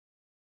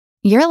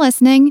You're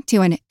listening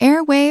to an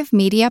Airwave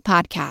Media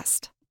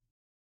Podcast.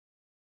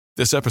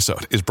 This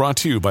episode is brought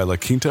to you by La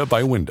Quinta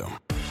by Wyndham.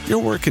 Your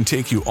work can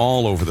take you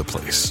all over the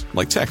place,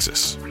 like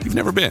Texas. You've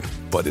never been,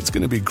 but it's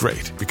going to be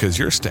great because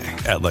you're staying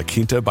at La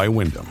Quinta by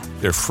Wyndham.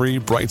 Their free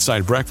Bright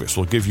Side breakfast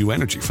will give you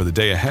energy for the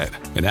day ahead.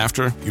 And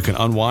after, you can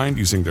unwind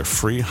using their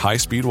free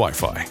high-speed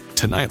Wi-Fi.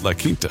 Tonight, La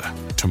Quinta.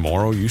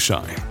 Tomorrow, you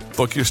shine.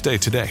 Book your stay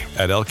today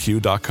at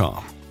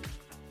lq.com.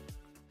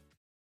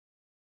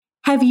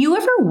 Have you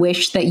ever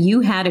wished that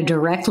you had a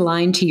direct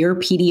line to your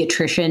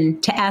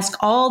pediatrician to ask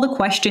all the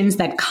questions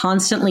that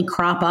constantly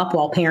crop up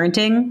while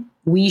parenting?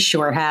 We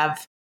sure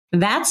have.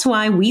 That's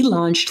why we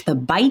launched the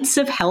Bites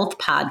of Health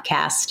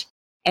podcast.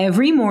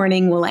 Every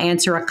morning, we'll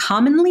answer a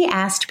commonly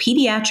asked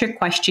pediatric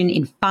question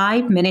in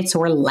 5 minutes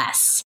or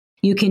less.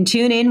 You can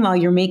tune in while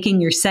you're making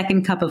your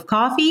second cup of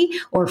coffee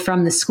or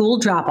from the school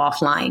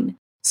drop-off line.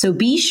 So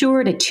be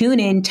sure to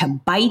tune in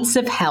to Bites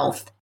of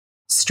Health,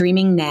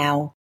 streaming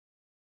now.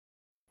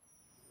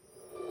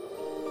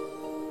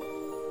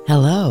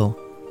 Hello,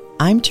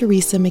 I'm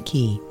Teresa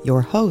McKee,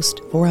 your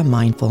host for A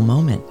Mindful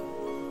Moment.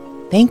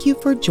 Thank you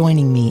for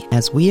joining me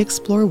as we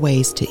explore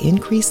ways to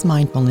increase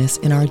mindfulness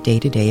in our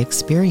day-to-day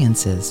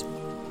experiences.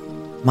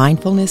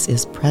 Mindfulness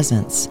is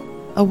presence,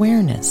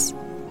 awareness.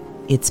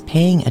 It's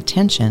paying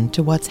attention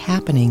to what's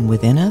happening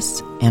within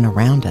us and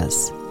around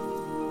us.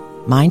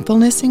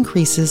 Mindfulness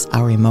increases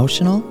our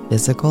emotional,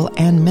 physical,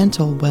 and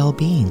mental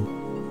well-being.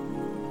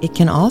 It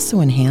can also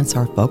enhance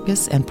our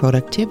focus and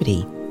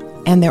productivity.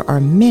 And there are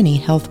many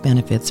health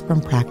benefits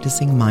from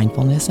practicing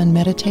mindfulness and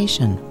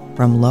meditation,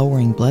 from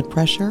lowering blood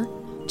pressure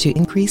to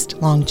increased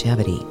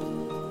longevity.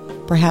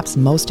 Perhaps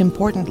most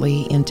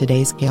importantly, in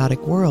today's chaotic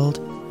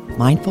world,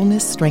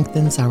 mindfulness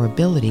strengthens our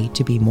ability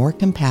to be more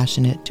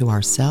compassionate to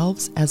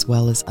ourselves as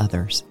well as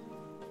others.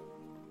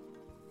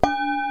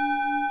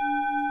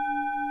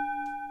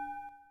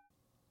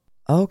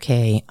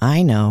 Okay,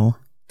 I know,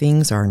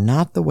 things are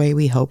not the way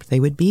we hoped they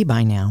would be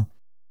by now.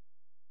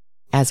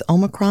 As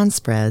Omicron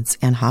spreads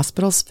and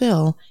hospitals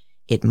fill,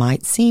 it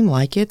might seem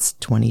like it's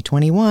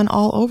 2021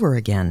 all over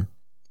again.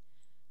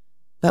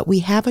 But we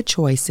have a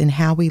choice in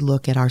how we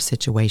look at our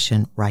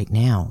situation right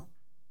now.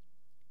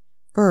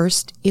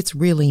 First, it's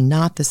really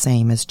not the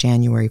same as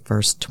January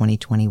 1st,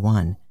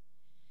 2021.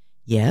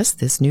 Yes,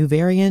 this new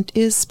variant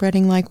is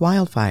spreading like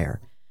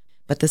wildfire,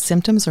 but the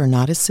symptoms are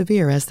not as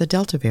severe as the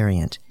Delta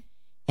variant,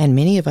 and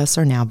many of us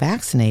are now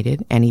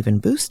vaccinated and even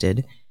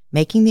boosted,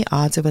 making the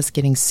odds of us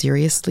getting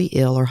seriously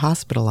ill or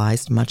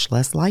hospitalized much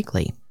less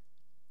likely.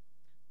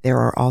 There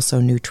are also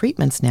new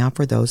treatments now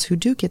for those who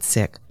do get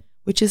sick,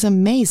 which is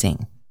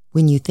amazing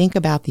when you think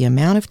about the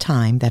amount of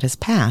time that has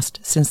passed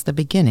since the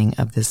beginning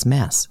of this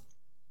mess.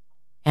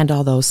 And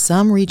although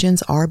some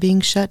regions are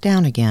being shut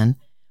down again,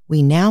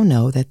 we now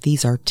know that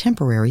these are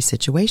temporary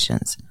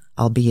situations,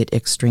 albeit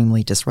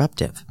extremely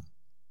disruptive.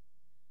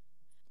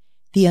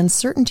 The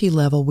uncertainty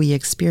level we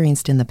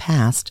experienced in the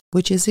past,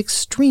 which is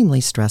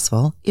extremely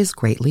stressful, is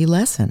greatly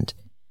lessened.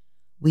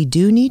 We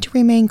do need to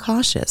remain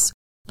cautious,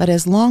 but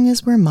as long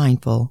as we're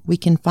mindful, we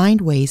can find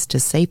ways to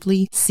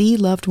safely see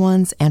loved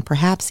ones and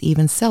perhaps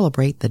even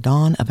celebrate the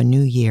dawn of a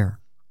new year.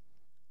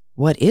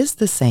 What is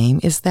the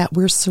same is that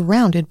we're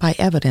surrounded by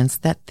evidence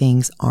that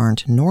things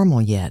aren't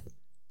normal yet.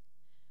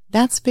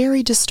 That's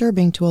very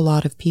disturbing to a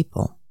lot of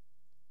people.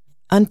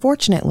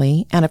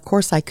 Unfortunately, and of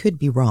course I could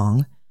be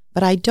wrong,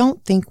 but I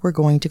don't think we're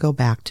going to go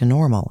back to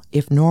normal,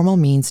 if normal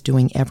means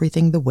doing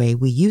everything the way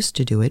we used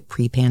to do it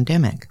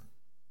pre-pandemic.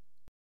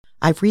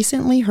 I've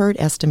recently heard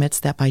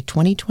estimates that by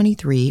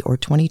 2023 or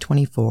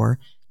 2024,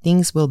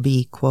 things will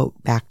be,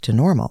 quote, back to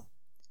normal.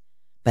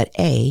 But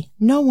A,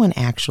 no one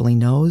actually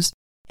knows,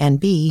 and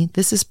B,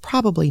 this is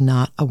probably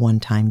not a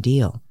one-time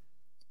deal.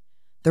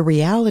 The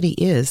reality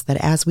is that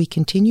as we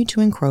continue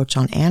to encroach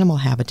on animal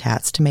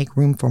habitats to make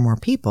room for more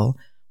people,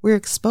 we're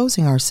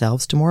exposing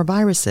ourselves to more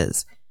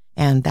viruses.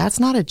 And that's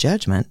not a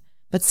judgment,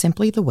 but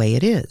simply the way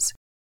it is.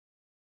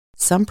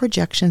 Some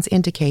projections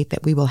indicate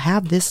that we will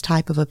have this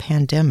type of a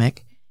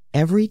pandemic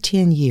every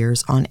 10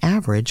 years on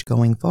average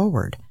going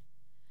forward.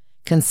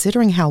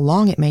 Considering how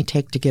long it may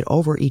take to get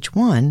over each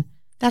one,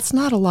 that's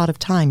not a lot of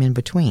time in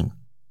between.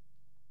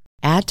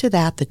 Add to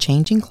that the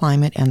changing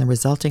climate and the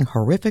resulting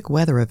horrific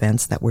weather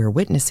events that we're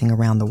witnessing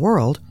around the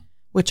world,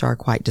 which are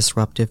quite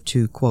disruptive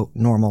to, quote,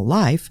 normal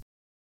life,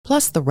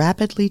 plus the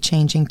rapidly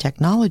changing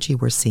technology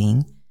we're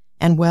seeing,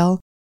 and well,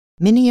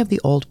 many of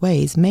the old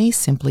ways may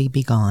simply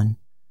be gone.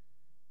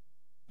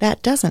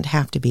 That doesn't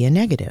have to be a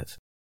negative,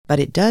 but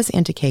it does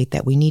indicate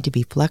that we need to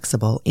be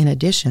flexible in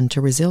addition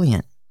to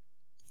resilient.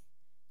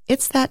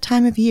 It's that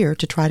time of year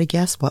to try to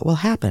guess what will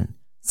happen,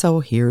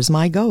 so here's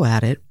my go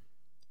at it.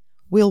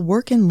 We'll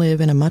work and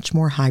live in a much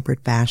more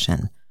hybrid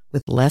fashion,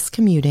 with less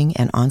commuting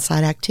and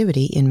on-site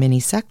activity in many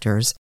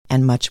sectors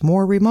and much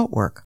more remote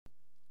work.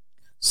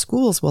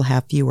 Schools will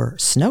have fewer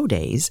snow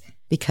days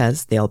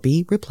because they'll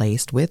be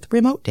replaced with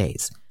remote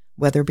days,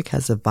 whether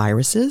because of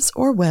viruses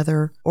or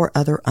weather or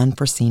other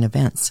unforeseen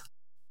events.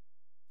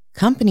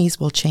 Companies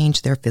will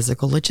change their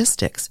physical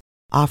logistics,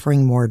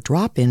 offering more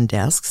drop-in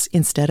desks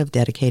instead of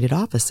dedicated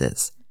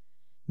offices.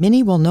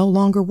 Many will no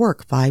longer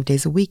work 5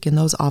 days a week in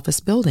those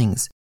office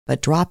buildings,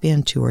 but drop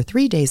in 2 or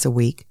 3 days a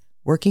week,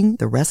 working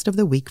the rest of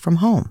the week from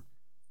home.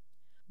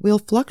 We'll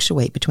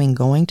fluctuate between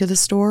going to the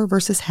store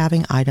versus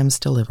having items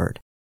delivered.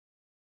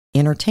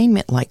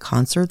 Entertainment like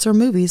concerts or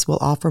movies will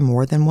offer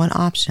more than one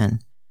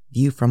option: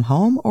 view from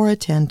home or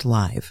attend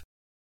live.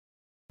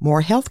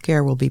 More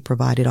healthcare will be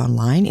provided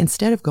online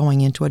instead of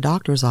going into a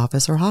doctor's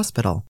office or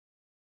hospital.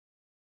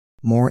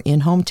 More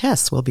in-home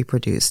tests will be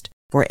produced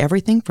for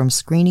everything from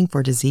screening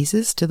for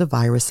diseases to the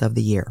virus of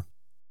the year.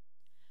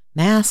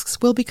 Masks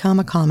will become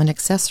a common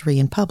accessory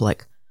in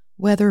public,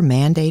 whether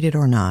mandated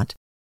or not,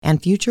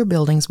 and future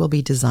buildings will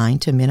be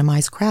designed to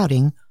minimize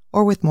crowding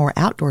or with more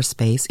outdoor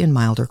space in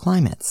milder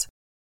climates.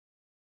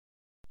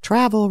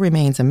 Travel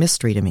remains a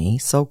mystery to me,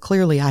 so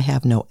clearly I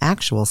have no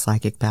actual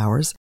psychic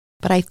powers,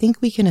 but I think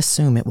we can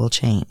assume it will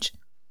change.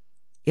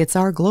 It's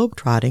our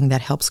globetrotting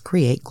that helps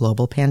create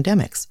global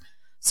pandemics,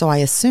 so I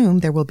assume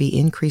there will be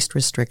increased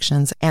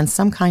restrictions and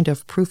some kind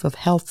of proof of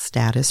health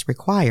status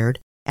required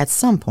at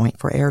some point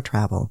for air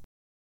travel.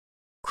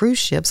 Cruise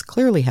ships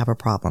clearly have a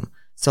problem,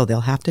 so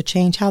they'll have to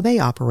change how they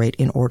operate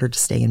in order to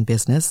stay in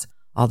business,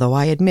 although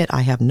I admit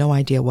I have no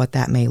idea what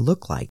that may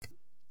look like.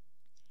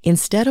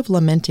 Instead of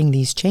lamenting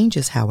these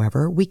changes,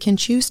 however, we can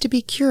choose to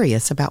be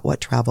curious about what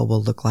travel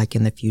will look like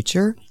in the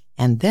future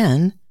and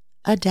then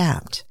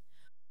adapt.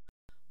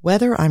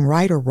 Whether I'm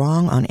right or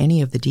wrong on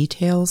any of the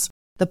details,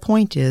 the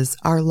point is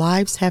our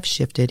lives have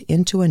shifted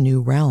into a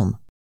new realm.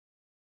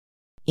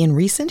 In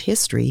recent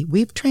history,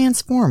 we've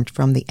transformed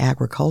from the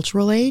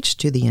agricultural age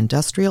to the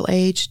industrial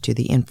age to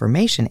the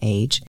information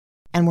age,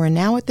 and we're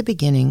now at the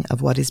beginning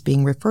of what is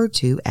being referred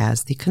to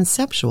as the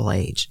conceptual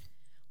age,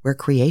 where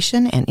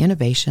creation and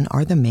innovation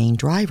are the main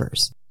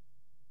drivers.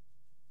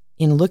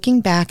 In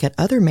looking back at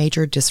other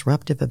major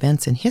disruptive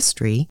events in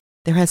history,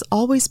 there has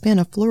always been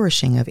a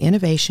flourishing of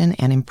innovation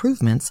and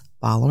improvements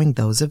following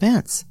those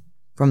events.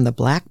 From the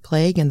Black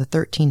Plague in the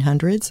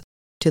 1300s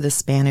to the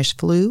Spanish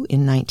flu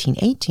in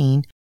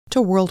 1918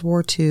 to World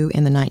War II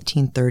in the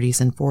 1930s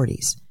and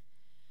 40s.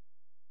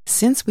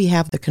 Since we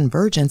have the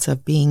convergence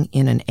of being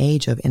in an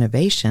age of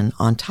innovation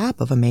on top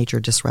of a major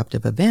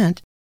disruptive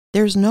event,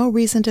 there's no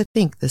reason to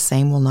think the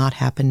same will not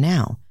happen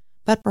now,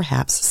 but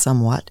perhaps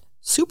somewhat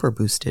super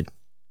boosted.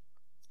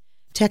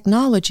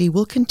 Technology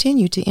will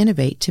continue to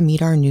innovate to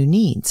meet our new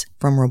needs,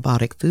 from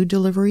robotic food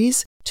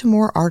deliveries to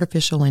more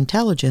artificial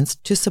intelligence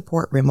to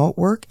support remote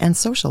work and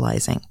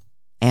socializing,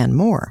 and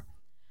more.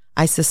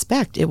 I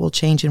suspect it will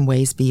change in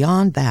ways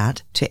beyond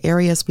that to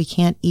areas we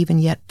can't even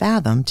yet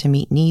fathom to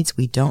meet needs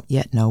we don't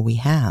yet know we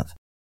have.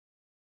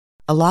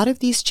 A lot of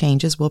these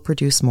changes will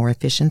produce more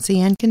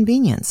efficiency and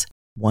convenience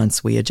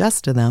once we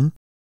adjust to them,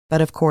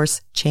 but of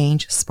course,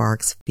 change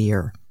sparks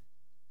fear.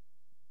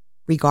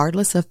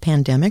 Regardless of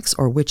pandemics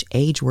or which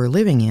age we're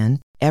living in,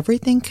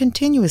 everything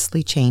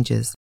continuously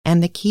changes,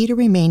 and the key to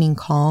remaining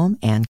calm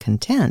and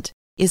content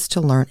is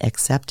to learn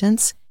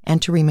acceptance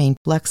and to remain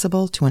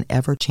flexible to an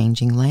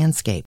ever-changing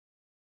landscape.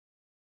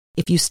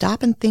 If you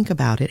stop and think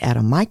about it at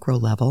a micro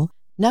level,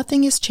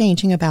 nothing is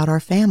changing about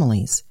our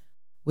families.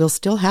 We'll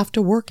still have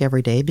to work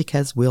every day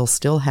because we'll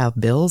still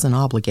have bills and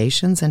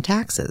obligations and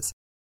taxes.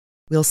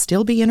 We'll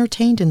still be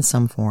entertained in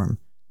some form.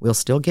 We'll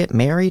still get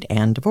married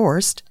and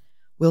divorced.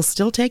 We'll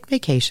still take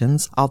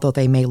vacations, although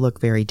they may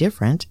look very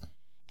different.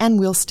 And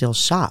we'll still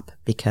shop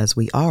because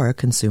we are a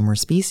consumer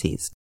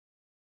species.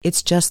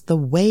 It's just the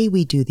way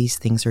we do these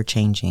things are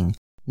changing,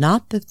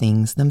 not the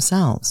things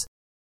themselves.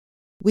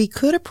 We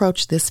could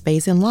approach this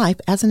phase in life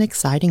as an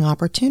exciting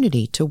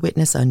opportunity to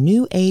witness a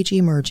new age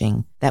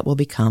emerging that will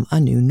become a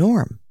new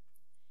norm.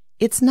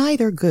 It's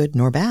neither good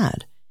nor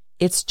bad.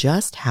 It's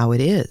just how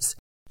it is,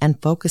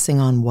 and focusing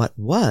on what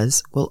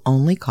was will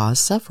only cause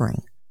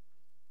suffering.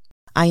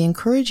 I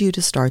encourage you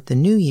to start the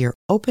new year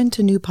open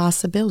to new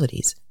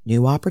possibilities,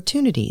 new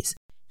opportunities,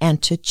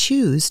 and to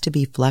choose to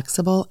be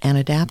flexible and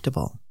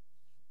adaptable.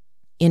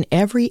 In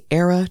every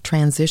era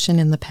transition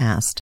in the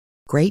past,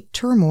 great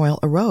turmoil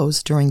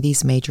arose during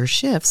these major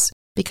shifts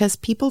because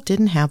people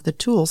didn't have the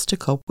tools to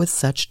cope with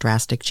such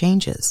drastic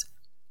changes.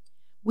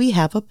 We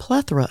have a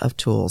plethora of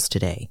tools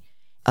today,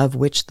 of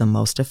which the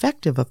most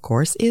effective, of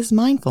course, is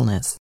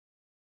mindfulness.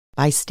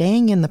 By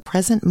staying in the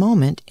present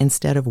moment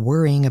instead of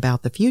worrying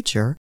about the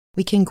future,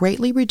 we can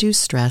greatly reduce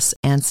stress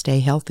and stay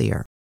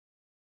healthier.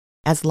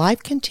 As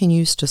life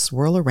continues to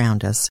swirl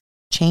around us,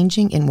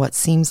 changing in what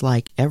seems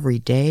like every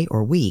day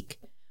or week,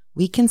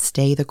 we can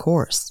stay the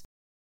course.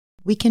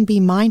 We can be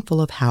mindful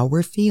of how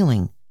we're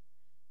feeling,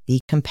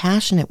 be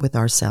compassionate with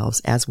ourselves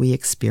as we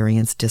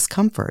experience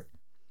discomfort,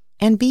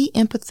 and be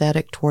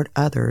empathetic toward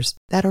others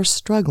that are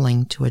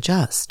struggling to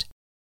adjust.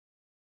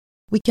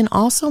 We can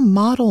also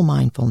model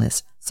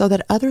mindfulness so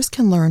that others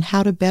can learn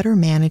how to better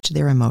manage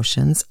their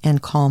emotions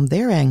and calm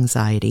their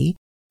anxiety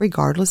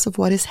regardless of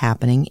what is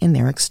happening in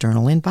their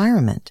external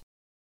environment.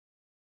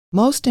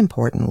 Most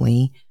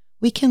importantly,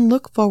 we can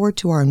look forward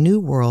to our new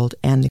world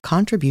and the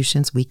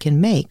contributions we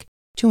can make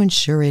to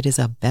ensure it is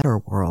a better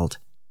world.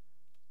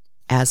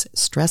 As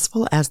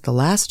stressful as the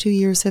last 2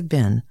 years have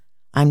been,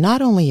 I'm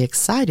not only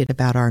excited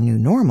about our new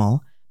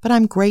normal, but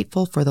I'm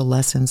grateful for the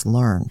lessons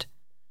learned.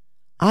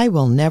 I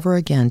will never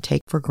again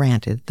take for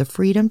granted the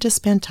freedom to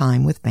spend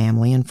time with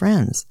family and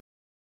friends.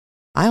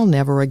 I'll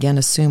never again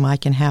assume I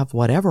can have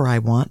whatever I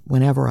want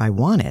whenever I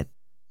want it.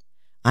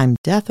 I'm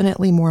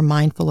definitely more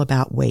mindful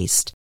about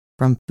waste,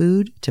 from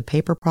food to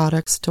paper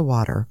products to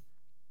water.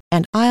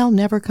 And I'll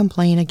never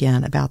complain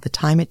again about the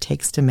time it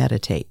takes to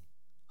meditate,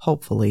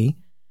 hopefully,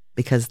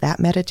 because that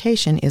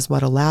meditation is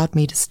what allowed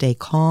me to stay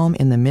calm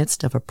in the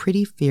midst of a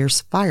pretty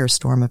fierce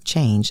firestorm of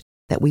change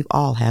that we've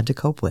all had to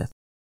cope with.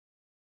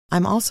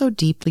 I'm also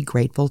deeply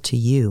grateful to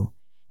you,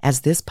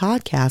 as this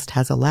podcast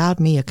has allowed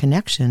me a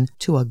connection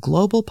to a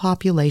global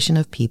population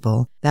of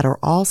people that are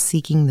all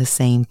seeking the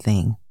same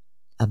thing: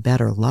 a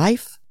better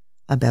life,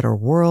 a better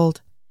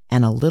world,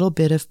 and a little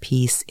bit of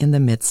peace in the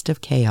midst of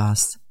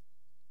chaos.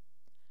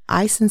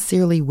 I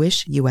sincerely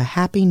wish you a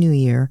happy new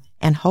year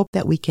and hope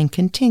that we can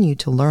continue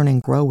to learn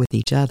and grow with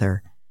each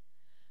other.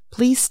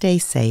 Please stay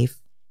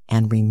safe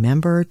and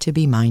remember to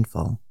be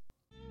mindful.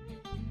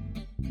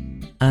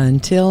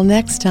 Until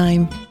next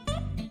time,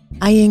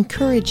 I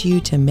encourage you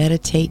to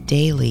meditate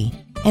daily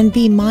and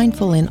be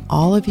mindful in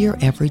all of your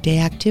everyday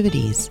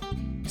activities.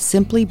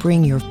 Simply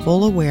bring your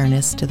full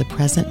awareness to the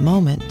present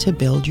moment to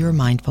build your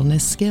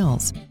mindfulness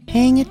skills,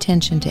 paying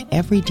attention to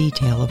every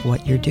detail of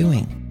what you're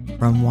doing,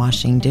 from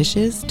washing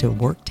dishes to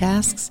work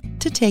tasks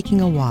to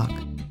taking a walk.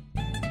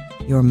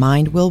 Your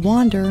mind will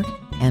wander,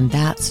 and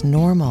that's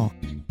normal.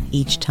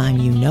 Each time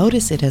you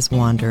notice it has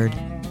wandered,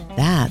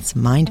 that's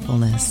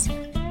mindfulness.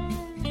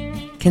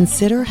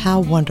 Consider how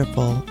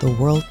wonderful the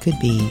world could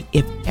be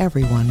if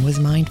everyone was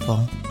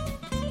mindful.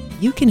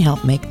 You can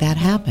help make that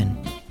happen.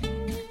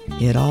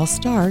 It all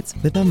starts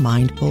with a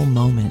mindful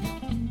moment.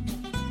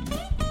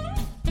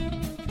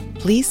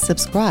 Please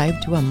subscribe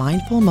to A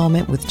Mindful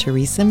Moment with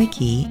Teresa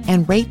McKee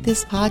and rate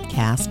this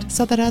podcast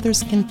so that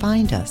others can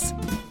find us.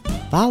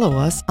 Follow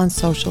us on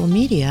social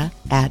media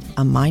at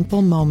A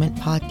Mindful Moment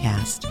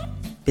Podcast.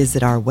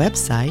 Visit our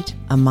website,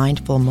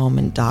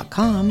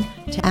 amindfulmoment.com,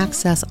 to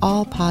access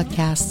all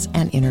podcasts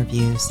and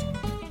interviews.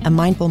 A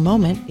Mindful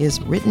Moment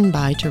is written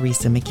by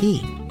Teresa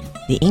McKee.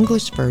 The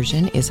English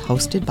version is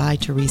hosted by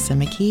Teresa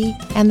McKee,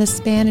 and the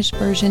Spanish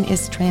version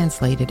is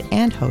translated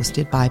and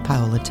hosted by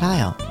Paola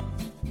Tile.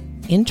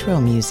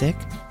 Intro music,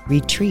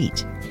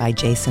 Retreat by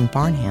Jason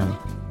Farnham.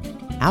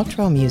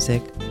 Outro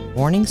music,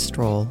 Morning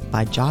Stroll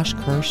by Josh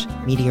Kirsch,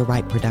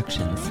 Meteorite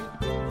Productions.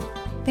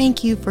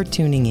 Thank you for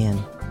tuning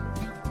in.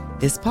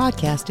 This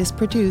podcast is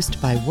produced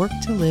by Work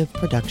to Live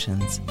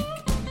Productions.